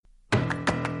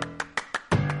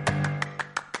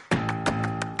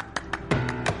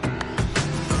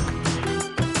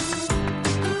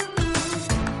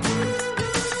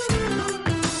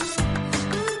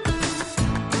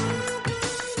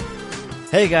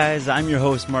Hey guys, I'm your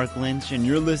host Mark Lynch, and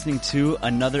you're listening to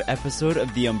another episode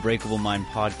of the Unbreakable Mind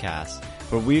podcast,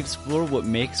 where we explore what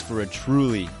makes for a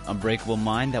truly unbreakable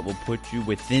mind that will put you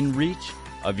within reach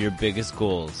of your biggest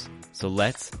goals. So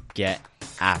let's get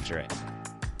after it.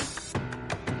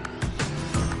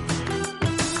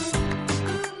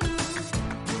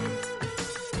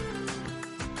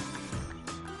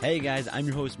 Hey guys, I'm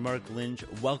your host Mark Lynch.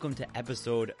 Welcome to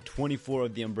episode 24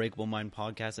 of the Unbreakable Mind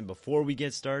podcast. And before we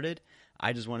get started,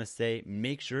 I just want to say,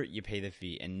 make sure you pay the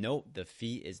fee. And note, the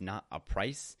fee is not a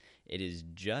price. It is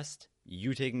just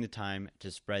you taking the time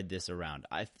to spread this around.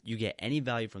 If you get any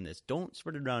value from this, don't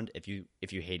spread it around if you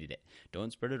hated it.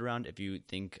 Don't spread it around if you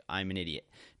think I'm an idiot.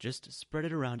 Just spread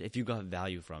it around if you got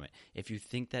value from it. If you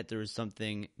think that there is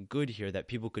something good here that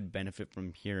people could benefit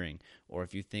from hearing, or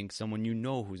if you think someone you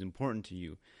know who's important to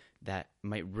you that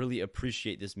might really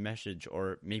appreciate this message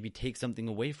or maybe take something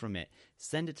away from it,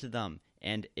 send it to them.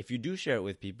 And if you do share it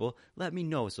with people, let me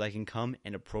know so I can come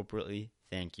and appropriately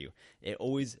thank you. It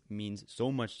always means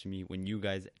so much to me when you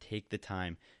guys take the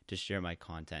time to share my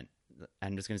content.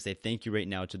 I'm just going to say thank you right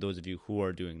now to those of you who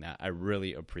are doing that. I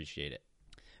really appreciate it.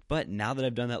 But now that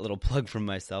I've done that little plug for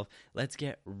myself, let's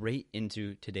get right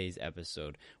into today's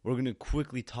episode. We're going to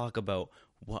quickly talk about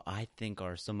what I think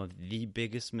are some of the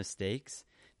biggest mistakes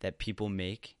that people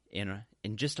make in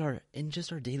just our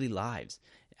daily lives,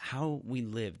 how we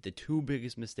live, the two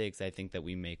biggest mistakes I think that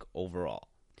we make overall.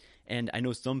 And I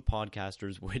know some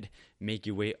podcasters would make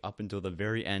you wait up until the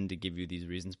very end to give you these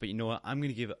reasons, but you know what? I'm going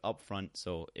to give it up front.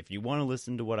 So if you want to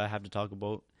listen to what I have to talk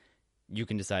about, you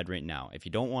can decide right now. If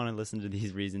you don't want to listen to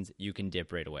these reasons, you can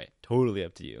dip right away. Totally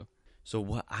up to you. So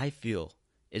what I feel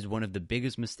is one of the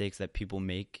biggest mistakes that people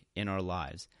make in our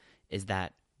lives is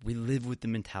that we live with the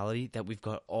mentality that we've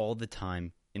got all the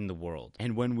time in the world.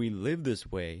 And when we live this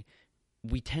way,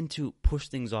 we tend to push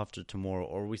things off to tomorrow,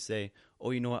 or we say,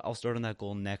 oh, you know what, I'll start on that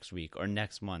goal next week or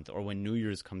next month or when New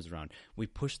Year's comes around. We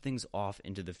push things off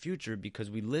into the future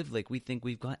because we live like we think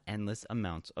we've got endless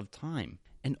amounts of time.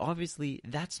 And obviously,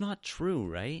 that's not true,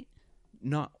 right?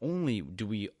 Not only do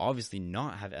we obviously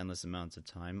not have endless amounts of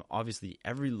time, obviously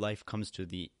every life comes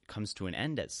to an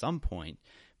end at some point,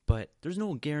 but there's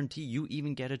no guarantee you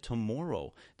even get it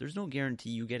tomorrow. There's no guarantee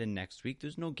you get it next week.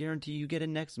 There's no guarantee you get it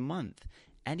next month.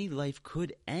 Any life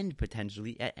could end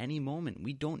potentially at any moment.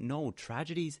 We don't know.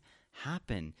 Tragedies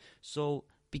happen. So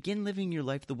begin living your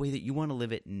life the way that you want to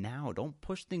live it now. Don't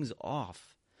push things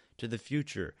off to the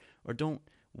future, or don't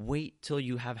wait till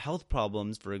you have health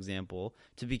problems, for example,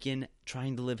 to begin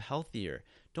trying to live healthier.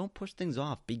 Don't push things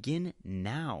off. Begin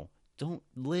now. Don't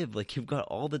live like you've got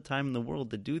all the time in the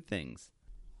world to do things.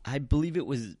 I believe it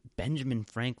was Benjamin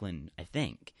Franklin, I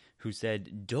think, who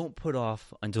said, don't put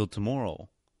off until tomorrow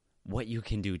what you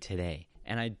can do today.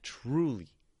 And I truly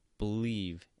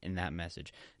believe in that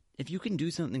message. If you can do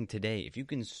something today, if you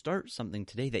can start something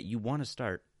today that you want to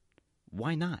start,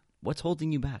 why not? What's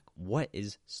holding you back? What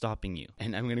is stopping you?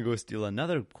 And I'm going to go steal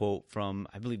another quote from,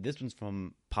 I believe this one's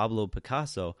from Pablo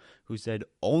Picasso, who said,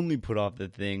 only put off the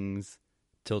things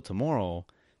till tomorrow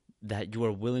that you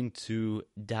are willing to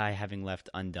die having left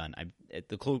undone.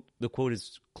 The quote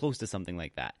is close to something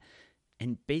like that.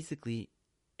 And basically,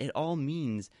 it all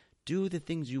means do the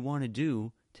things you want to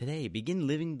do today. Begin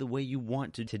living the way you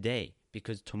want to today,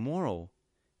 because tomorrow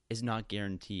is not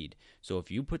guaranteed. So if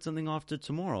you put something off to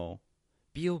tomorrow,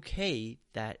 be okay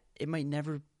that it might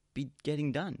never be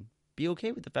getting done. Be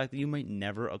okay with the fact that you might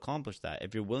never accomplish that.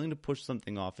 If you're willing to push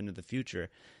something off into the future,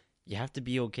 you have to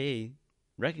be okay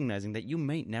recognizing that you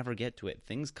might never get to it.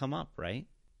 Things come up, right?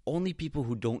 Only people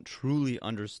who don't truly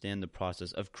understand the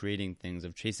process of creating things,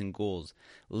 of chasing goals,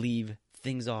 leave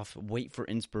things off, wait for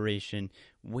inspiration,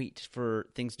 wait for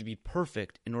things to be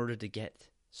perfect in order to get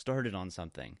started on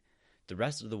something. The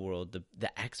rest of the world,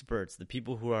 the experts, the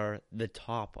people who are the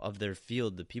top of their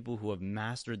field, the people who have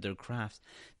mastered their crafts,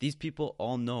 these people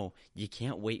all know you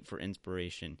can't wait for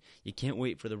inspiration. You can't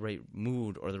wait for the right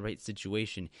mood or the right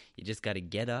situation. You just got to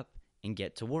get up and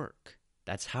get to work.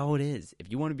 That's how it is.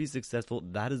 If you want to be successful,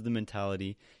 that is the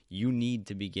mentality you need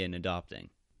to begin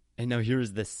adopting. And now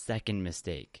here's the second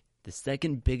mistake. The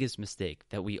second biggest mistake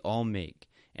that we all make,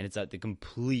 and it's at the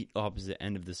complete opposite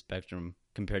end of the spectrum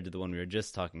compared to the one we were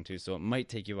just talking to, so it might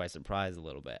take you by surprise a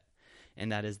little bit.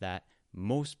 And that is that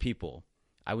most people,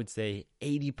 I would say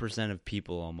 80% of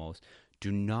people almost,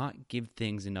 do not give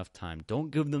things enough time. Don't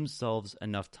give themselves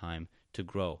enough time to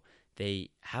grow. They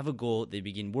have a goal, they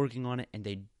begin working on it, and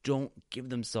they don't give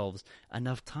themselves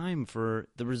enough time for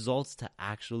the results to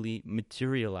actually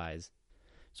materialize.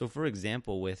 So for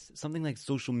example, with something like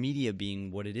social media being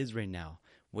what it is right now,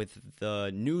 with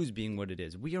the news being what it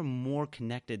is, we are more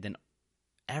connected than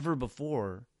ever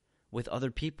before with other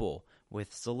people,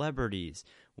 with celebrities,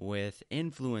 with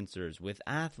influencers, with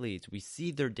athletes. We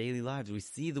see their daily lives. We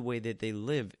see the way that they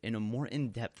live in a more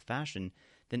in-depth fashion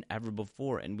than ever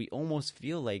before. And we almost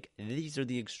feel like these are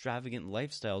the extravagant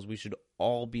lifestyles we should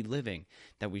all be living,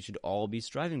 that we should all be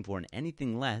striving for. And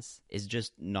anything less is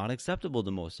just not acceptable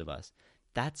to most of us.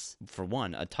 That's, for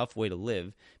one, a tough way to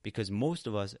live because most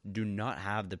of us do not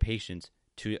have the patience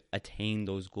to attain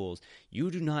those goals. You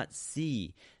do not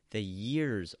see the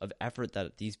years of effort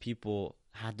that these people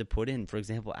had to put in. For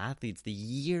example, athletes, the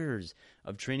years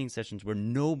of training sessions where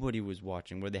nobody was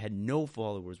watching, where they had no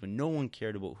followers, when no one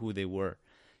cared about who they were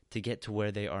to get to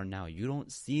where they are now. You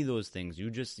don't see those things. You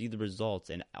just see the results.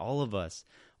 And all of us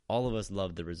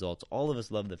love the results. All of us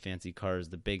love the fancy cars,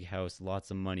 the big house,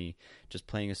 lots of money, just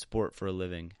playing a sport for a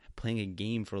living, playing a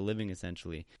game for a living,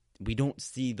 essentially. We don't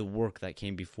see the work that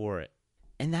came before it.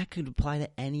 And that could apply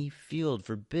to any field,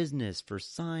 for business, for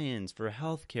science, for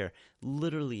healthcare,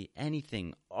 literally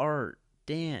anything, art,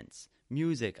 dance,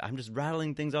 music. I'm just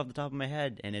rattling things off the top of my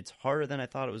head, and it's harder than I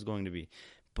thought it was going to be.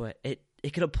 But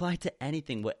it could apply to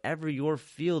anything. Whatever your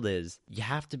field is, you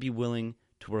have to be willing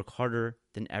to work harder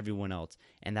than everyone else.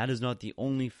 And that is not the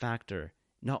only factor.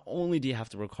 Not only do you have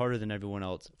to work harder than everyone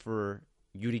else for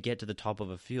you to get to the top of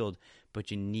a field,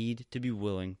 but you need to be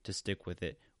willing to stick with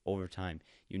it over time.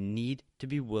 You need to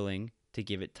be willing to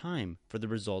give it time for the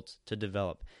results to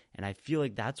develop. And I feel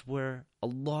like that's where a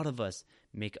lot of us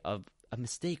make a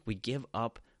mistake. We give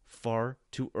up far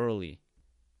too early.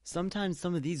 Sometimes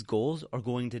some of these goals are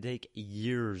going to take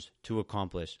years to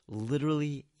accomplish,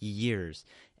 literally years.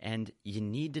 And you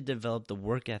need to develop the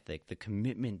work ethic, the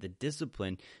commitment, the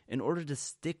discipline in order to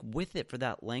stick with it for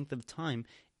that length of time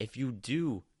if you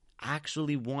do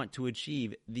actually want to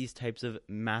achieve these types of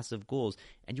massive goals.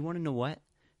 And you want to know what?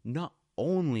 Not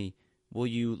only will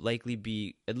you likely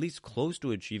be at least close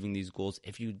to achieving these goals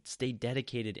if you stay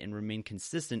dedicated and remain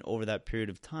consistent over that period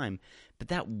of time, but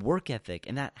that work ethic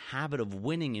and that habit of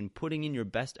winning and putting in your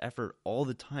best effort all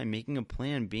the time, making a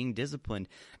plan, being disciplined,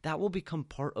 that will become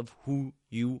part of who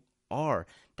you are.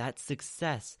 That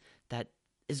success that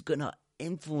is going to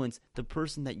influence the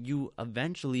person that you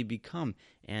eventually become.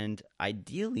 And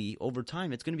ideally, over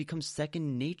time, it's going to become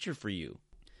second nature for you.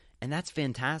 And that's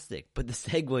fantastic. But the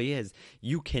segue is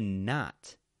you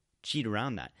cannot cheat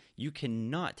around that. You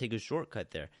cannot take a shortcut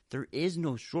there. There is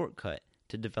no shortcut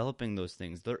to developing those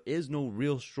things. There is no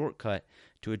real shortcut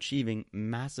to achieving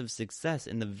massive success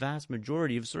in the vast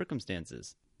majority of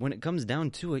circumstances. When it comes down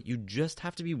to it, you just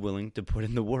have to be willing to put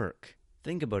in the work.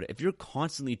 Think about it. If you're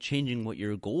constantly changing what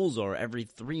your goals are every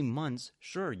 3 months,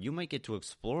 sure, you might get to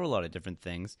explore a lot of different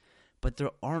things, but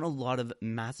there aren't a lot of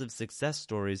massive success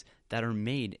stories that are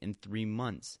made in 3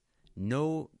 months.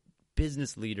 No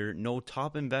business leader, no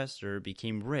top investor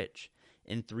became rich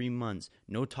in 3 months.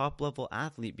 No top-level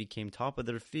athlete became top of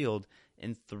their field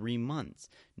in 3 months.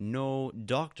 No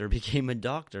doctor became a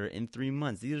doctor in 3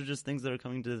 months. These are just things that are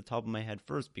coming to the top of my head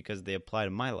first because they apply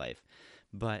to my life.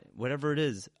 But whatever it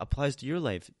is applies to your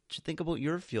life. Think about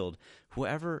your field.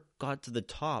 Whoever got to the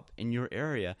top in your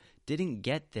area didn't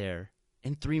get there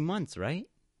in 3 months, right?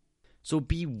 So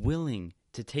be willing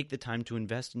to take the time to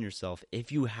invest in yourself if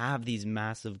you have these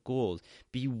massive goals.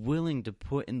 Be willing to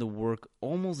put in the work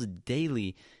almost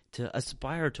daily to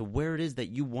aspire to where it is that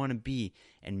you want to be.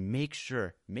 And make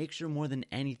sure more than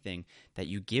anything that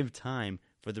you give time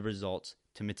for the results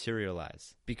to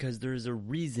materialize. Because there is a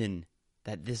reason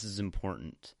that this is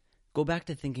important. Go back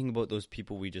to thinking about those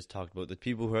people we just talked about, the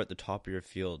people who are at the top of your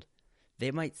field. They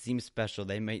might seem special.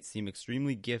 They might seem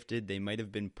extremely gifted. They might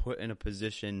have been put in a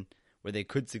position where they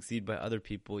could succeed by other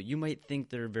people. You might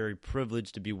think they're very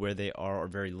privileged to be where they are or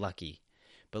very lucky.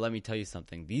 But let me tell you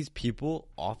something. These people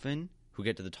often who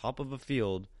get to the top of a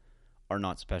field are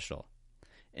not special.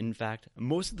 In fact,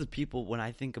 most of the people, when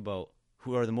I think about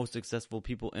who are the most successful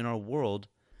people in our world,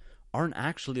 aren't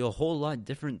actually a whole lot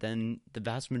different than the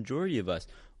vast majority of us.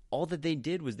 All that they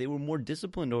did was they were more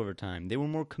disciplined over time. They were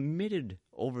more committed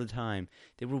over time.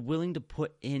 They were willing to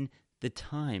put in the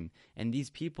time. And these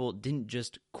people didn't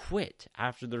just quit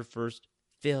after their first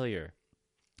failure.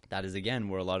 That is, again,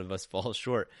 where a lot of us fall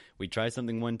short. We try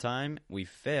something one time, we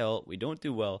fail, we don't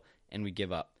do well, and we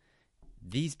give up.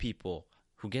 These people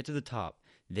who get to the top,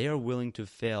 they are willing to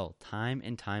fail time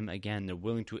and time again. They're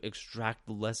willing to extract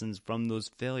the lessons from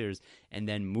those failures and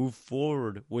then move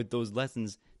forward with those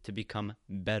lessons to become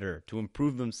better, to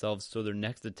improve themselves so their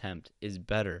next attempt is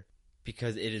better.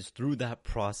 Because it is through that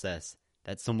process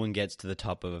that someone gets to the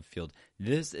top of a field.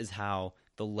 This is how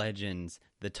the legends,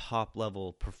 the top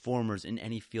level performers in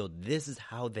any field, this is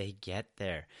how they get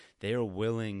there. They are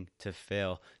willing to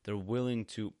fail. They're willing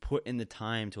to put in the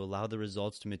time to allow the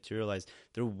results to materialize.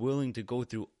 They're willing to go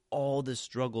through all the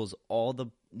struggles, all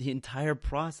the entire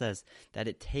process that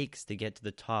it takes to get to the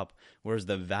top, whereas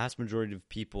the vast majority of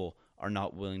people are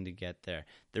not willing to get there.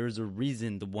 There is a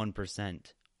reason the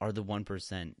 1% are the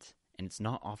 1%, and it's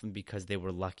not often because they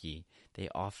were lucky. They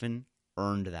often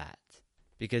earned that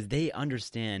because they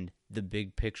understand the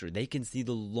big picture. They can see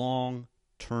the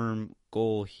long-term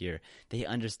goal here. They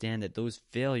understand that those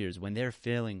failures, when they're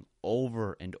failing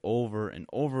over and over and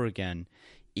over again,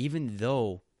 even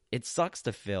though it sucks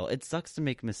to fail, it sucks to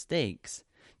make mistakes,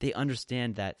 they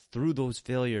understand that through those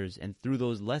failures and through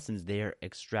those lessons, they are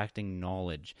extracting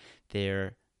knowledge.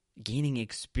 They're gaining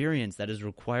experience that is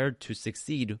required to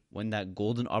succeed when that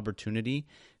golden opportunity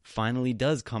finally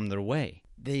does come their way.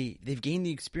 They've gained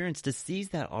the experience to seize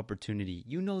that opportunity.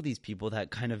 You know these people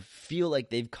that kind of feel like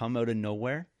they've come out of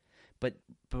nowhere, but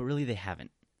really they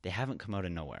haven't. They haven't come out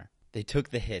of nowhere. They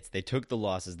took the hits, they took the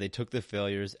losses, they took the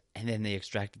failures, and then they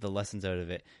extracted the lessons out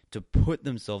of it to put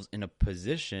themselves in a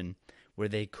position where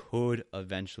they could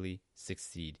eventually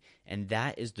succeed. And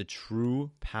that is the true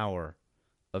power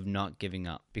of not giving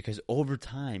up, because over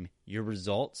time, your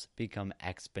results become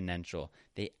exponential.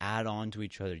 They add on to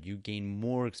each other. You gain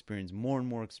more experience, more and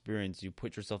more experience. You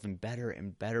put yourself in better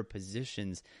and better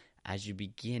positions as you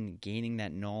begin gaining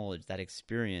that knowledge, that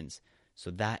experience.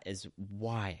 So that is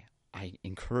why I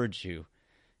encourage you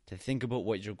to think about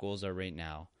what your goals are right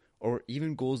now, or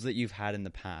even goals that you've had in the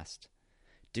past.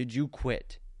 Did you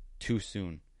quit too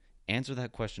soon? Answer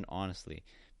that question honestly,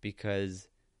 because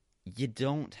you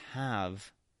don't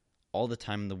have all the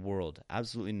time in the world.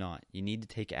 Absolutely not. You need to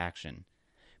take action.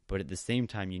 But at the same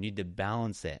time, you need to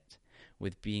balance it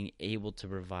with being able to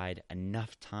provide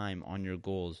enough time on your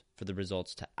goals for the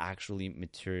results to actually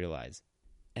materialize.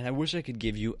 And I wish I could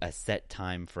give you a set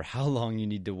time for how long you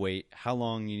need to wait, how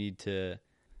long you need to,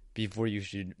 before you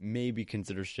should maybe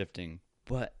consider shifting.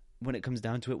 But when it comes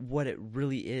down to it, what it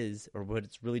really is, or what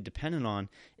it's really dependent on,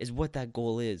 is what that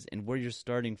goal is and where you're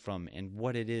starting from and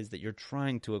what it is that you're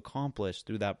trying to accomplish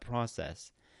through that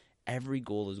process. Every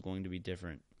goal is going to be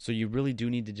different. So you really do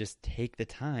need to just take the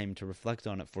time to reflect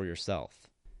on it for yourself.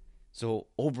 So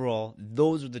overall,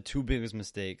 those are the two biggest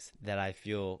mistakes that I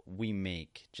feel we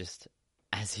make just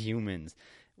as humans.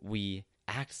 We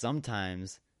act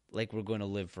sometimes like we're going to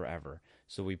live forever.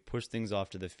 So we push things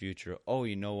off to the future. Oh,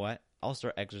 you know what? I'll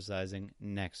start exercising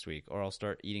next week, or I'll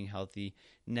start eating healthy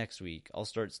next week. I'll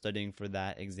start studying for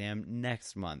that exam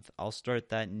next month. I'll start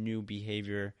that new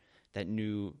behavior, that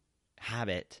new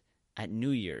habit at New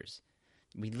Year's.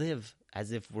 We live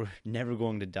as if we're never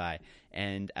going to die.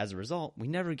 And as a result, we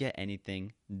never get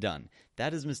anything done.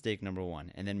 That is mistake number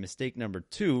one. And then mistake number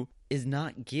two is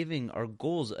not giving our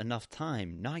goals enough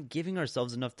time, not giving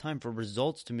ourselves enough time for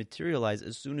results to materialize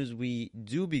as soon as we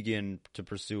do begin to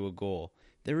pursue a goal.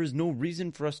 There is no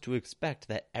reason for us to expect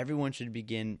that everyone should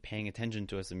begin paying attention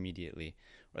to us immediately,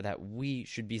 or that we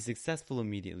should be successful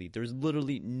immediately. There's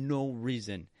literally no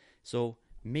reason. So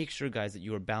make sure, guys, that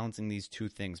you are balancing these two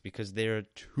things, because they are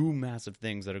two massive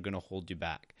things that are going to hold you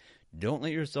back. Don't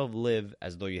let yourself live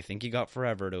as though you think you got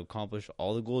forever to accomplish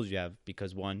all the goals you have,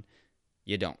 because one,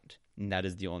 you don't. And that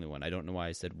is the only one. I don't know why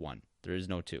I said one. There is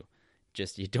no two.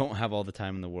 Just you don't have all the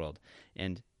time in the world.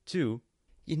 And two,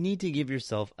 you need to give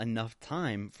yourself enough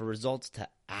time for results to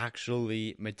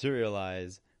actually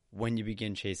materialize when you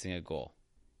begin chasing a goal.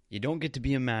 You don't get to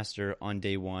be a master on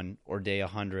day 1 or day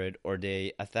 100 or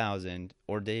day 1,000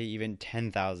 or day even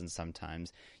 10,000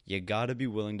 sometimes. You got to be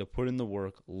willing to put in the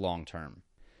work long term.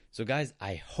 So guys,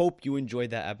 I hope you enjoyed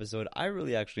that episode. I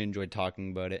really actually enjoyed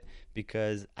talking about it,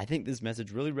 because I think this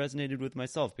message really resonated with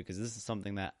myself, because this is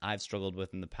something that I've struggled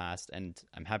with in the past, and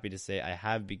I'm happy to say I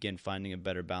have begun finding a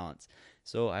better balance.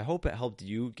 So I hope it helped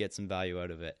you get some value out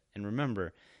of it. And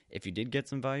remember, if you did get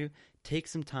some value, take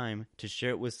some time to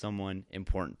share it with someone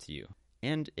important to you.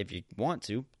 And if you want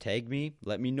to, tag me,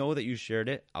 let me know that you shared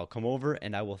it. I'll come over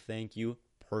and I will thank you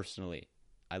personally.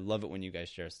 I love it when you guys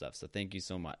share stuff, so thank you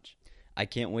so much. I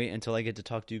can't wait until I get to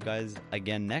talk to you guys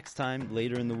again next time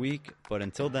later in the week. But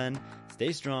until then,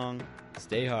 stay strong,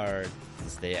 stay hard, and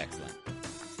stay excellent.